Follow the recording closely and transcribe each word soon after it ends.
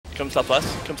Come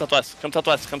southwest. Come southwest. Come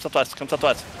southwest. Come southwest. Come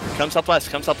southwest. Come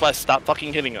southwest. Come southwest. Stop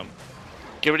fucking hitting them.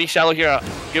 Get ready, shallow here.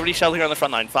 Get ready, shallow here on the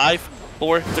front line. 5,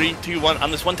 4, 3, 2, 1.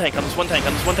 On this one tank. On this one tank.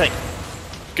 On this one tank.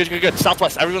 Good, good, good.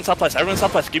 Southwest. Everyone southwest. Everyone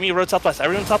southwest. Give me a road southwest.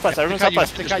 Everyone southwest. Everyone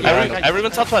southwest.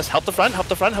 Everyone southwest. Help the front. Help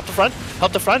the front. Help the front.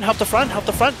 Help the front. Help the front. Help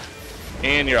the front.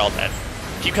 And you're all dead.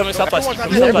 Keep coming southwest. Keep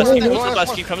coming southwest. Keep coming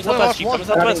southwest. Keep coming southwest. Keep coming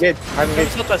southwest. Keep coming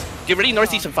southwest. Get ready.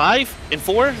 Northeast in 5, in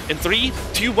 4, in 3,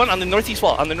 2, 1. On the northeast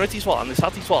wall. On the northeast wall. On the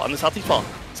southeast wall. On the southeast wall.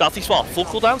 Southeast wall. Full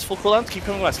cooldowns. Full cooldowns. Keep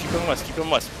coming west. Keep coming west. Keep coming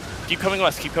west. Keep coming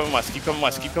west. Keep coming west. Keep coming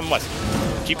west. Keep coming west.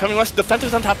 Keep coming west.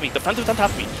 Defenders on top of me. Defenders on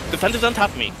top of me. Defenders on top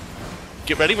of me.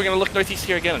 Get ready. We're gonna look northeast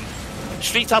here again.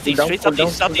 Straight southeast. Straight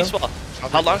southeast. Southeast wall.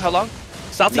 How long? How long?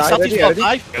 Southeast, southeast wall.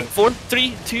 5, 4,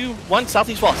 3, 2, 1.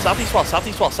 Southeast wall. Southeast wall.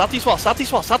 Southeast wall. Southeast wall.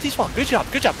 Southeast wall. Southeast wall. Good job.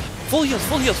 Good job. Full heals.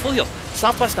 Full heals. Full heals.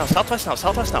 Southwest now. Southwest now.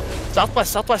 Southwest now.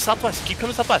 Southwest. Southwest. Southwest. Keep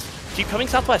coming southwest. Keep coming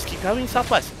southwest. Keep coming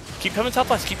southwest. Keep coming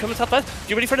southwest. Keep coming southwest.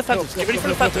 Get ready for defenses. Get ready for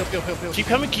defenses. Keep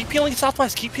coming. Keep peeling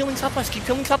southwest. Keep peeling southwest. Keep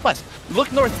peeling southwest.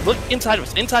 Look north. Look inside of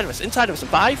us. Inside of us. Inside of us. In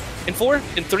 5, in 4,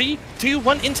 in 3, 2,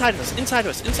 1. Inside of us. Inside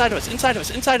of us. Inside of us. Inside of us.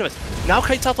 Inside of us. Now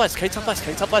kite southwest. Kite southwest.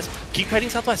 Kite southwest. Keep kiting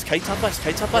southwest. Kite southwest.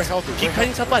 Kite southwest. Keep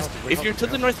kiting southwest. If you're to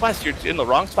the northwest, you're in the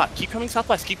wrong spot. Keep coming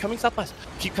southwest. Keep coming southwest.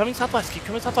 Keep coming southwest. Keep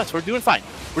coming southwest. We're doing fine.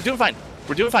 We're doing fine.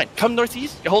 We're doing fine. Come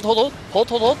northeast. Hold, hold, hold. Hold,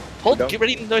 hold, hold. Hold. Get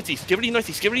ready northeast. Get ready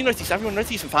northeast. Get ready northeast. Everyone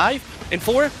northeast in 5, in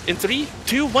 4, in 3,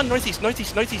 2, 1. Northeast.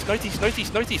 Northeast. Northeast. Northeast.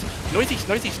 Northeast. Northeast. Northeast.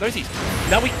 Northeast. Northeast.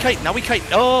 Now we kite. Now we kite.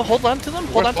 Oh, hold on to them.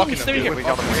 Hold on to them. Stay here.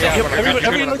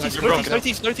 Everyone northeast. Northeast.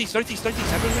 Northeast. Northeast. Northeast.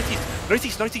 Northeast. Everyone northeast.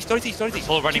 Northeast. Northeast. Northeast.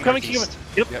 Northeast. Keep coming. Keep coming.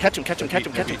 Yep. Catch him. Catch him. Catch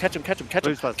him. Catch him. Catch him. Catch him.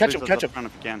 Catch him. Catch him.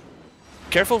 Catch him.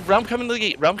 Careful, round coming to the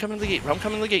gate, round coming to the gate, round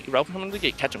coming to the gate, round coming to the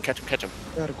gate. Catch him, catch him, catch him.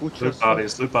 Loot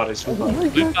bodies, loot bodies, loot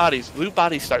bodies. Loot bodies, loot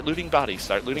bodies, start looting bodies,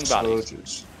 start looting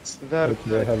bodies. We gotta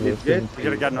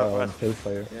get northwest.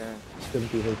 Yeah.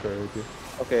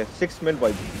 Okay, 6 mil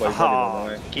by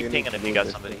Keep pinging if you got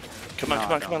somebody. Come on,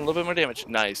 come on, come on, a little bit more damage.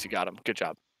 Nice, you got him. Good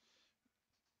job.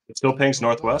 It still pings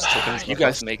northwest. You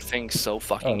guys make things so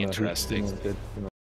fucking interesting.